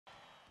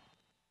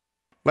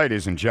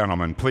Ladies and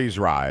gentlemen, please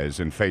rise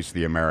and face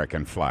the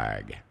American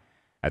flag.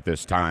 At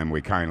this time,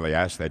 we kindly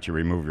ask that you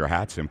remove your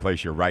hats and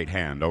place your right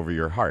hand over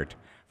your heart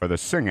for the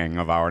singing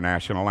of our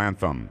national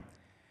anthem.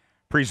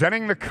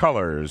 Presenting the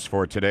colors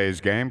for today's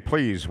game,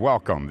 please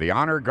welcome the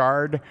Honor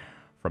Guard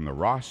from the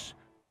Ross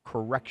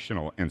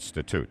Correctional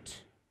Institute.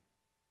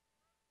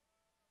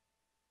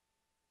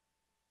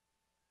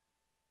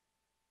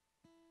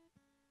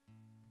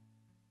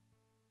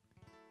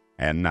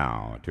 And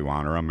now, to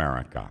honor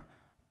America,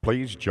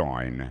 please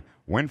join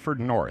Winford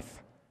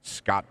North,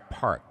 Scott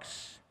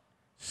Parks,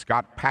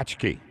 Scott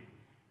Patchkey,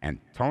 and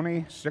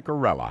Tony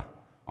Ciccarella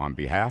on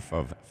behalf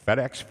of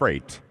Fedex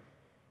Freight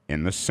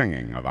in the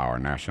singing of our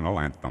national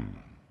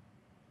anthem.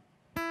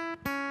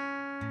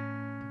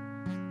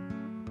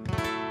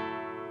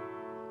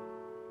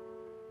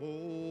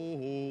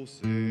 Oh,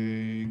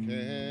 say,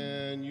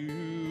 can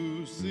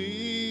you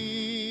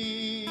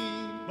see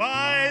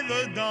by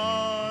the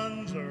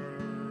dawn's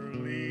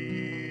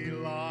early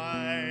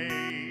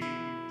light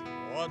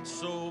what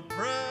so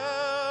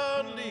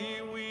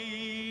proudly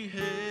we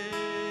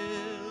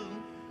hailed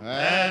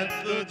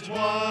at the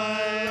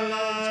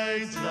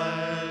twilight's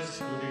last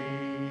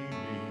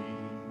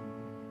gleaming,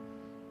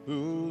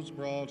 whose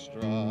broad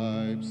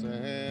stripes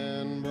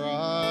and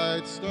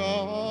bright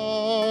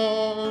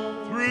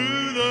stars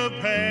through the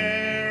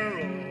perilous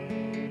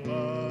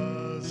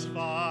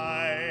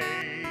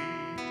fight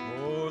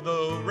o'er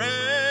the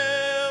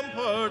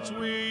ramparts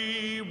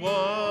we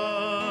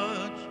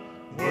watched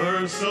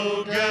were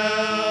so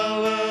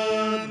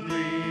gallantly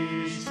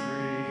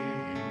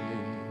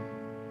streaming,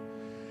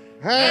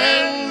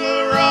 and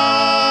the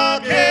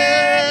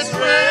rockets'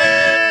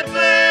 red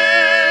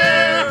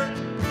flare,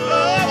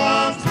 the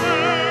bombs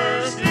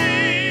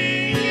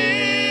bursting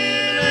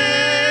in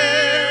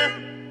air,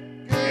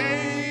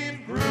 gave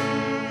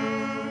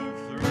proof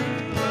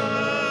through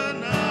the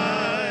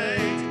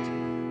night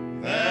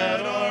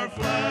that our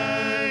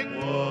flag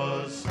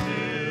was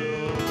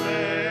still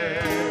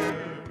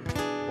there.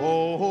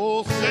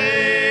 Oh, say